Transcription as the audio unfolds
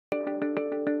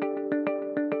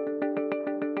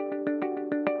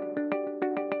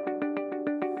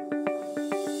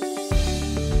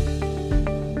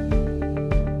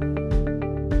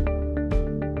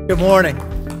Good morning.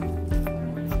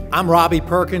 I'm Robbie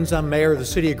Perkins. I'm mayor of the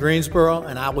city of Greensboro,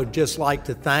 and I would just like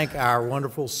to thank our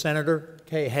wonderful Senator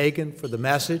Kay Hagan for the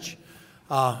message.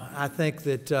 I think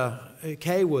that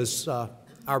Kay was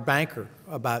our banker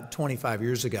about 25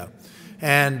 years ago,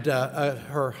 and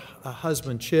her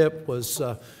husband Chip was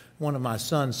one of my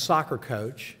son's soccer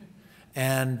coach,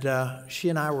 and she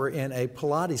and I were in a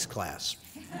Pilates class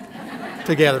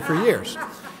together for years.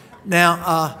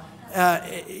 Now,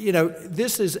 you know,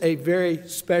 this is a very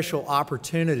special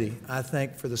opportunity, I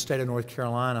think, for the state of North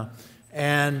Carolina.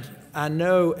 And I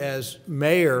know as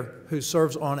mayor who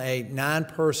serves on a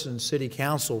 9-person city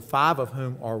council, 5 of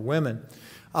whom are women,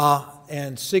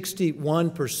 and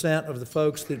 61% of the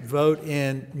folks that vote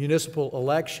in municipal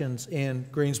elections in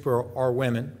Greensboro are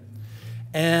women.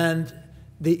 And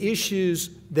the issues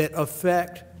that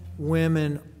affect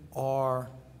women are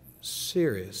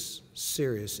serious,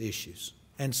 serious issues,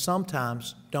 and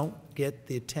sometimes don't get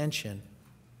the attention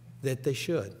that they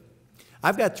should.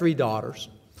 I've got 3 daughters,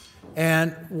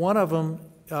 and one of them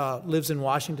lives in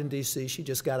Washington, D.C. She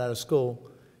just got out of school,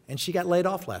 and she got laid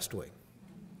off last week.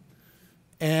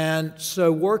 And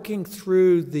so working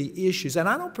through the issues, and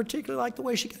I don't particularly like the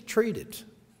way she got treated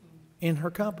in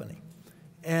her company.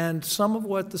 And some of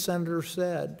what the senator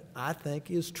said, I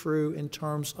think, is true in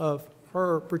terms of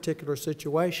her particular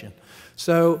situation.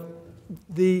 So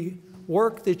the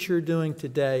work that you're doing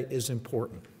today is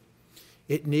important.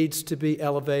 It needs to be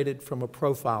elevated from a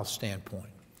profile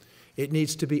standpoint. It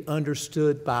needs to be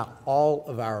understood by all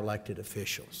of our elected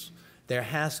officials. There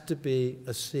has to be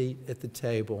a seat at the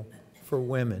table for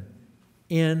women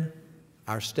in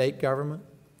our state government,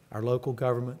 our local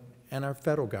government, and our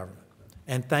federal government.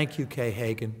 And thank you, Kay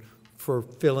Hagan, for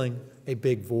filling a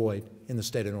big void in the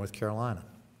state of North Carolina.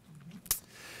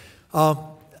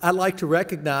 I'd like to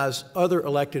recognize other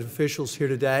elected officials here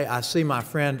today. I see my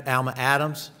friend Alma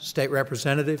Adams, state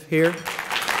representative, here.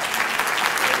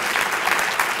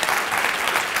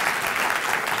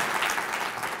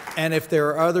 And if there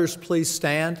are others, please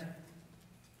stand.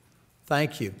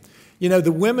 Thank you. You know,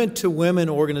 the Women to Women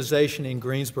organization in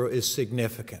Greensboro is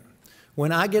significant.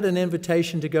 When I get an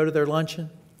invitation to go to their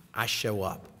luncheon, I show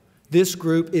up. This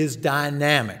group is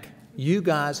dynamic. You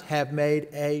guys have made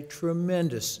a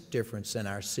tremendous difference in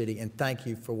our city, and thank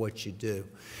you for what you do.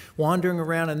 Wandering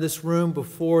around in this room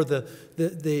before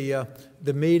the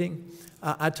meeting,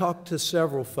 I talked to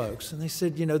several folks, and they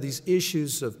said, you know, these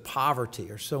issues of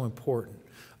poverty are so important,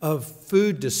 of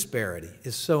food disparity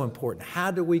is so important.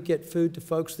 How do we get food to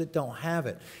folks that don't have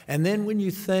it? And then when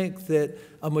you think that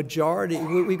a majority,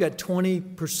 we've got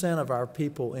 20% of our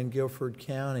people in Guilford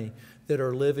County that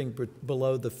are living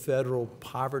below the federal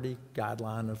poverty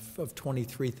guideline of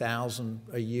 $23,000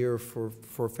 a year for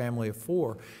a family of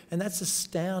 4. And that's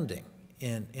astounding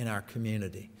in our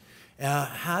community.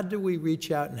 How do we reach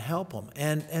out and help them?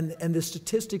 And the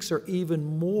statistics are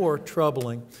even more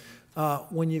troubling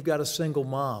when you've got a single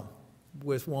mom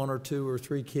with 1 or 2 or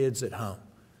 3 kids at home,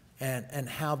 and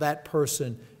how that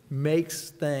person makes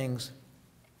things,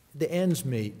 the ends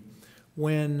meet,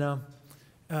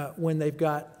 when they've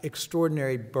got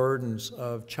extraordinary burdens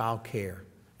of child care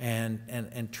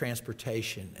and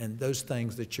transportation and those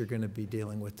things that you're going to be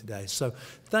dealing with today. So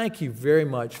thank you very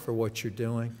much for what you're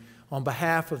doing. On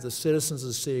behalf of the citizens of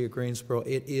the city of Greensboro,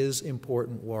 it is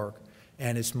important work,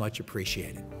 and it's much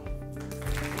appreciated.